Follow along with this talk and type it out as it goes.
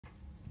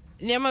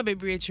Nyama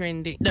bebre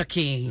trendy.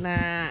 Okay.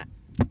 Na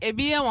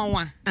ebi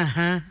wanwa.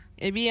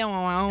 Ebi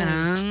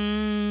wanwa.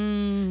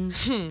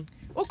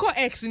 Oko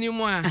X ni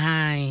mo a.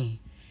 Ai.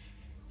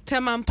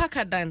 Temam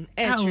Pakadan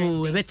air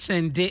trendy. Oh,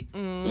 trendy.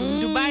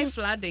 Dubai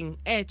flooding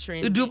air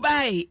trendy.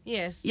 Dubai.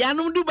 Yes.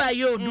 Yanum Dubai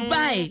yo,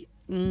 Dubai.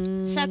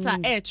 Shatter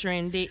air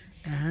trendy.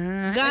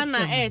 Ghana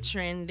air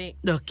trendy.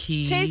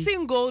 Okay.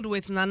 Chasing gold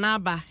with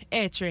Nanaba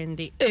air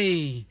trendy.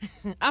 Hey.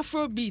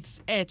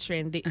 Afrobeats air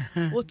trendy.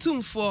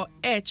 Otumfo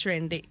air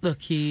trendy.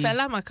 Okay.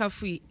 Fela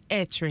Makafui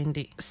air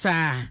trendy.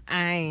 Sa.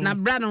 Aye. Na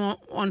brano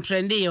on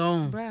trendy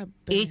on.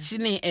 H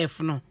ni F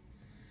no.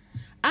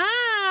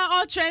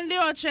 All trendy.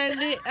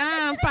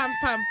 Pam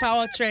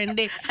all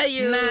trendy.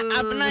 Na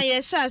abna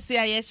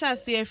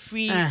yeshasia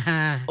free.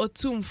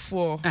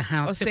 Otumfo.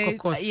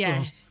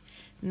 Yeah.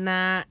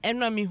 Na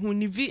enwa mi hu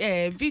ni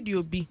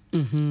video bi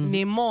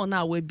ne mall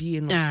na we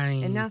bi no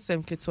enya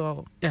Nsem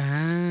keto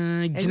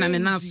gina ne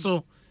na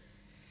so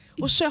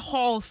wo hwe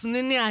halls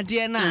ne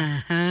ade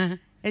na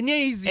enya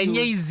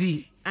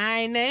easy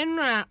I na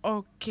enwa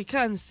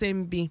okeka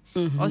Nsem bi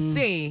o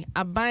say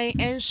aban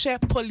enhwe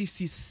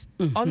policies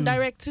on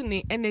directing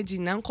the energy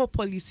nanko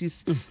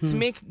policies to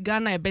make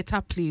Ghana a better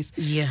place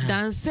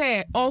than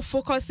say all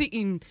focusing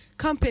in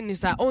companies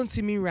that own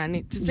me run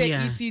it to say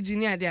ECG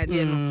near there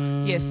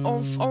no yes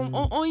on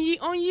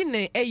yi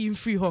na e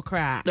free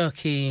hokra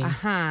okay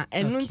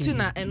and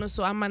nuntina and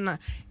also amana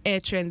air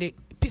trend.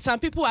 Some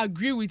people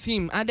agree with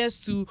him, others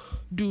to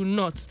do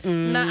not.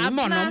 Na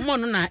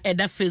mono na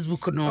eda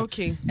Facebook no.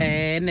 Okay.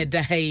 Na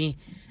da hey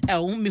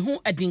me hu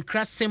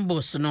adinkra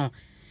symbols no.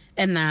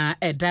 Na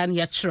eda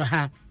ya tro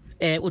ha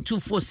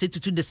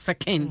O24 to the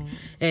second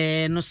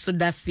no so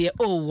that's here.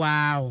 Oh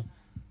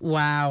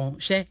wow.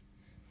 She.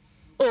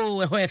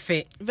 Oh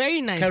efe.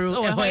 Very nice.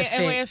 Carol,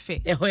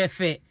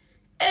 efe.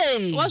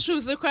 Hey, what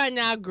shoes the cry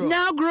now grow?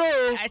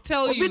 I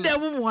tell you.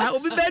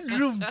 Obi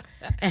bedroom.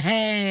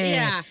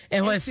 Yeah.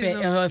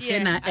 Efe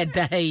na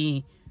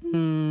edai.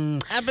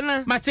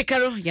 Abena.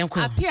 Matikaro yanko.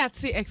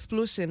 Apiati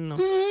explosion no.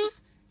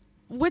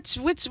 Which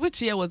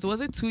year was it?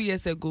 Was it 2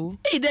 years ago?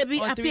 Hey,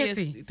 Debbie, or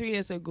 3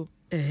 years ago.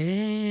 Na.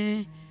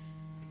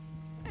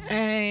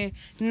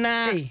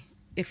 Hey,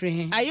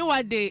 Efrehen.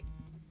 Ayewa de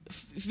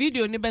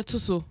video ni beto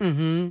so.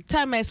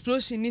 Time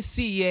explosion ni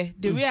see ye.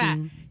 The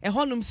way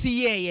honum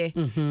see ye.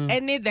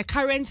 Any the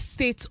current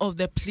state of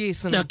the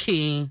place.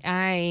 Okay.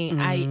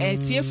 I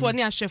tie for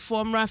ni ahwe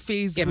formra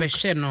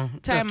Facebook. No.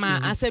 Time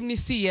asem ni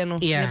see ye no.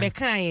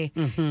 Nebeka ye.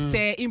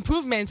 Say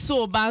improvement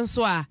so ban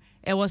so a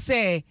e was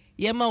say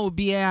yema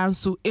obi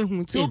anso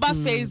ehun ti oba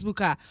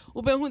Facebook a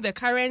obehu the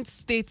current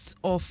state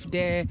of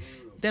the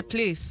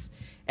place.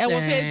 E wo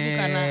Facebook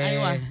na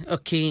ayewa.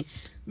 Okay.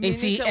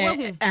 Enti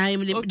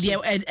I'm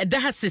da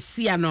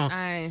hasesia no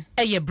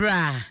eye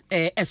bra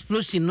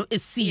explosion no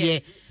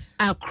esie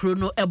akro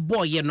no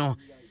eboye no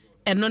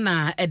eno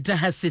na da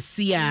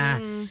hasesia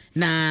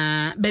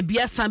na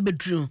babia san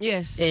bedru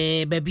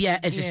babia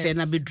ehhye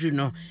na bedru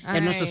no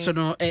eno so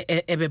no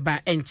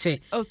ebeba enche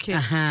okay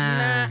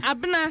na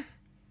abna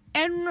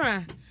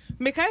enra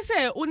make I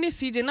say only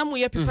CJ na mo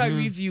ye paper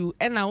review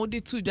and na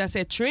odi to just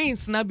say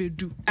trains na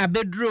bedu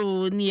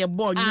abedro ni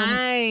ebo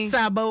nyom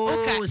saba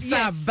o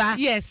saba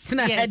yes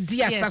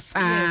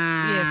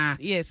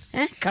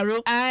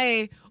Caro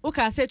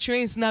okay say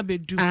trains na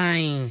bedu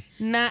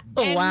na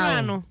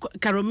enra no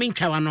Caro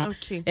mintwa no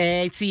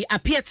ti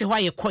apiete ho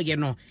ye koye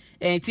no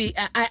ti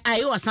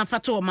ayo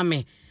asanfato o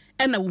mame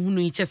na wo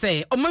hunu nche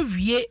say o ma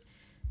wie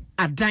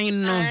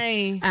adan no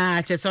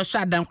chese so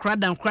adan kra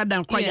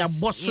ya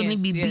bosso ni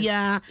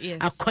bibia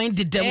akwan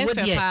de dem wo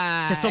de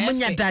chese mo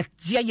nya da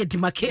gia ye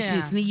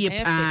demarcations ni ye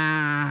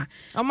pa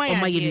o ma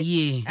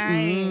ye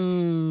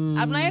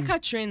abna ye ka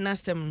train na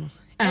sem no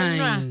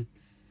enra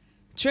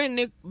train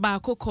ne ba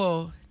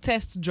kokko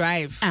test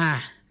drive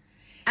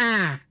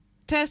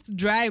test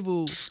drive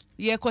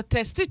ye ko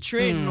test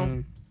train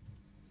no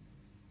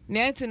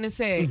Niente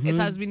say it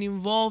has been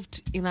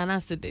involved in an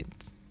accident.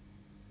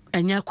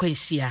 Anya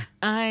kwensia.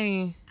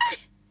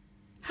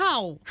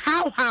 How?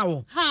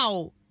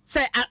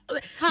 Say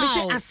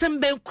how?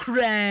 Assemble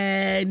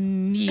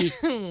krani.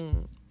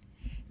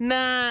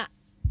 Na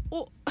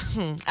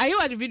are you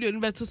at the video in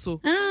better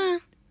so?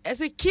 It's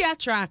a Kia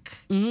track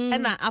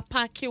and a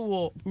park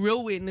wo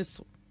railway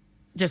niso.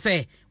 Just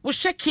say, we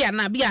check here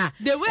na bia.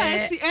 The way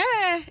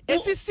I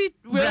see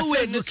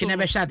railway niso na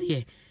be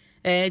shade.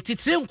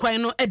 Titire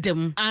nkwan no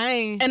edem.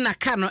 Na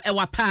car no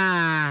ewa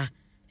pa.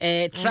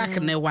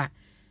 Track na ewa.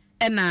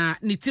 Ena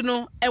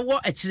nitino ewo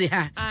akire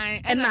ha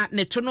ena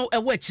neto no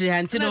ewo akire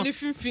ha ntino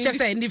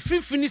chese ni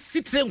frifini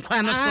sitre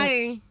nkwa no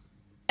so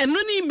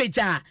eno ni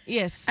meja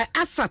yes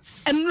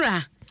assets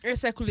enra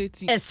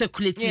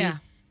circulating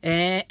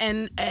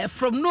and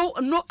from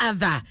no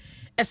other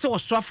ese wo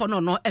soafo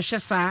no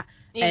ehwesa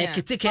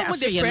kitike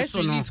aso ye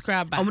so no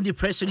omo the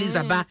press release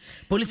aba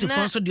police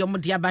force de omo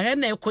de aba he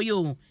na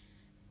ekoyo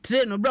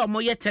train no bra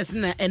omo ye test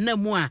na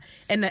enamu a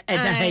ena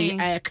eda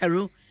hai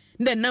Caro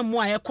na na mo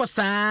aye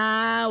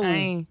kosa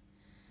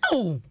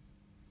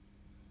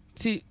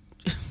ti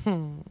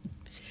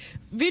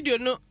video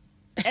no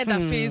eda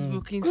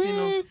Facebook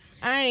intino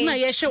ai na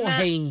ye hwe wo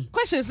hen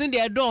questions ni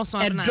dey edoso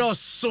na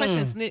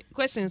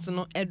questions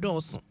no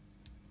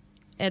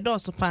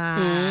edoso pa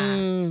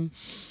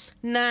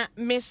na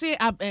me say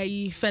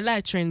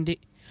fella trendy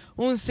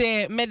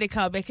unse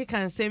medical be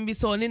can send be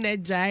so ni na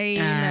jai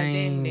na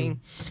den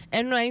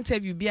eno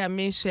interview bi a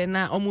me hwe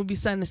na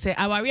omubisa ne say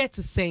aware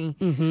to say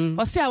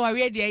o say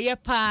aware de ye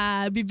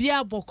pa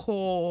bibia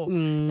boko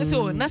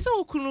so na say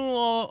okunu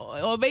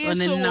obeye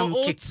show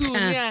o2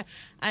 ni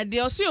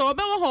ade o say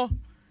obewo ho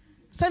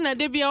sana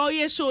de bia o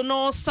ye show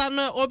no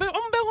sana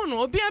ombehu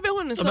no obi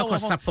abehu no so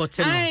support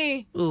no.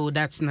 Oh,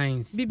 that's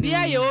nice.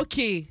 Bibia ye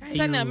okay.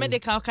 Sana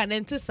medical can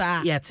enter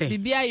sa.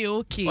 Bibia ye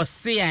okay. O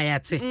see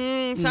ayate.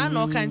 Sa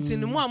no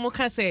continue mu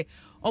amuka say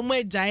omo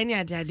agyan ni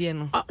ade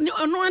no.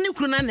 No ani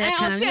kru na na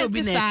kan ni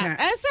obi na kan.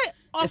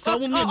 Eso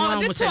mo mi no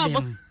amu se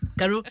dem.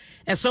 Karo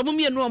eso mo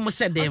mi no amu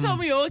se dem. So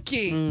mo ye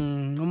okay.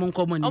 Omo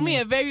nko mo ni. Omo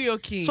ye very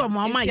okay. So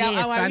mo ma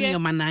ye sa ni o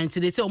ma na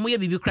nti de say omo ye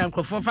bibi kran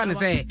krofo fa ne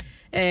say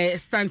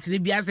stand ni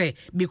bia say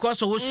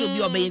because o so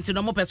bi obey nti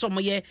no mo person mo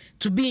ye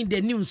to be in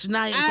the news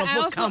na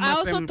I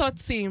also thought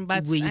same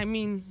but I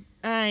mean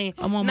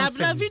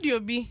na video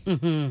bi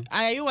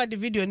you what the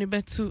video ni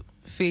betu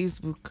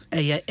Facebook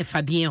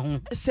efadie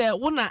ho say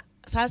wona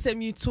sa asem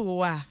you too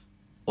wa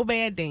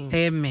obey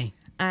den me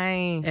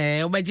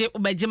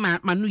obeje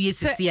manu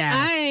yesisi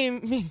a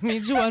me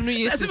ji wanu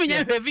yesisi say me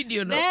nya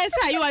video no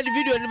say you what the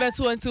video ni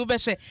betu until be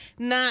she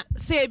na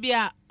say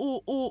bia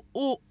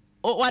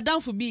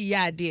wadanfo bi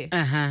ya de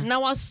na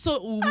waso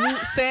umu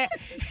say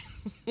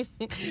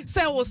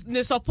was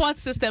the support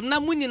system na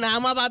munyi na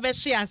amaba be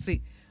hwe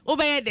ase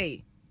obeye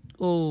dey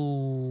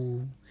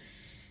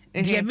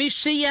dia me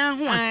hwe ya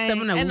ho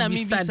asem na wo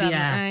bisa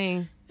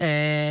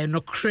dia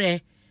no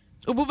kre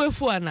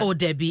obubefu ana o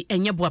debi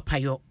enye boa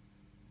payo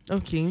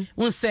okay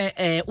won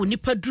say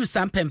onipa duru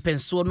sam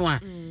pempenso no a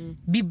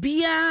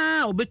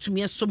bibia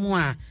obetumi asomu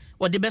a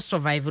wode be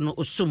survive no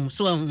osum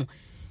so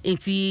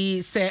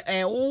enti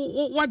say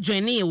what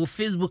join e wo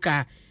Facebook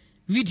a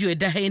video e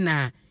da he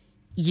na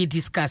ye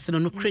discuss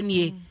no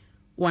krenie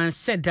one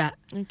said that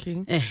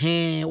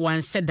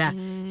one said that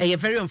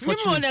very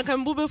unfortunate me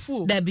kan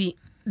bubefu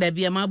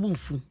dabi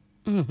amabunfu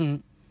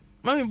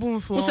mami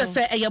bunfu wo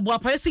say bo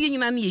aparese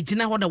nyina na ye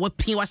gina ho da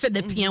wapin wa said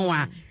da pian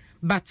wa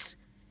but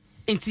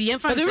enti yen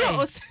fa say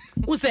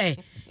wo say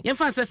yen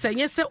fa say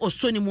yen say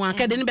osoni mu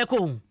anka de ne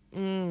beko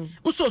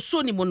wo so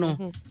osoni mu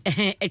no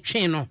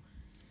etwen no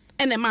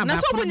ene ma ba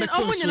ko be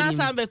to nyina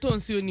sa be to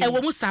nsi oni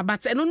wo mu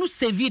sabat eno no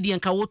save di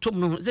nka wo tom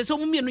no se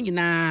wo mu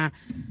nyina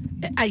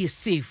aye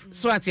safe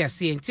so ati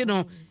ase enti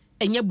no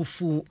enye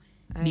bufu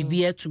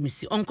bibia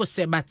tumisi onko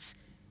se but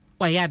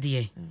wa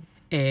yade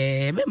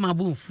be ma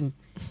bufu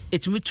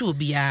etumi tu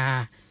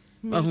obia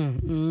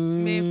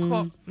me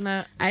ko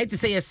na I to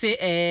say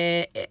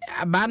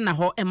aba na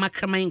ho e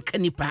makraman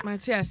kanipa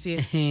mati ase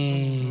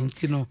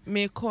enti no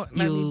me ko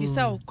na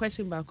bibisa o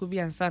question ba ko bi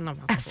ansa na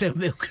ma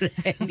asebe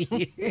krani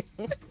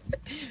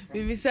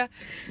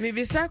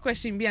bibisa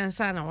question bi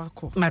ansa na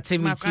wako mati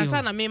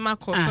ansa na me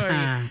mako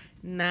sorry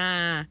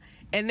na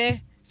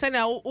ene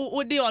sana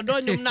o de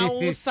odonyum na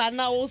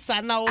o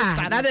sana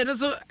na de no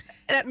so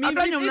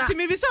odonyum na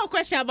me bibisa o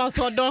question about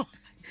odo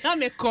na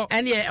me ko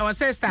and yeah our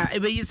sister e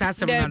be use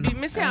asem no no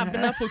me say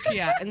abena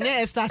pokia na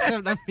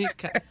asem na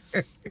meka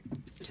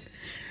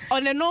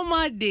on a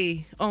normal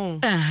day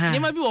you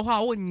might be wo ha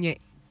wonye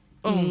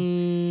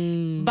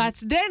but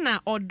then na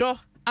odo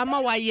ama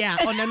waye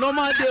on a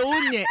normal day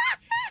wonye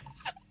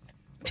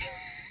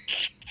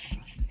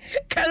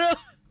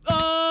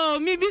Karo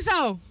mi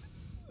bisa o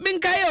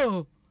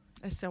minkayo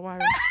ese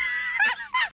wara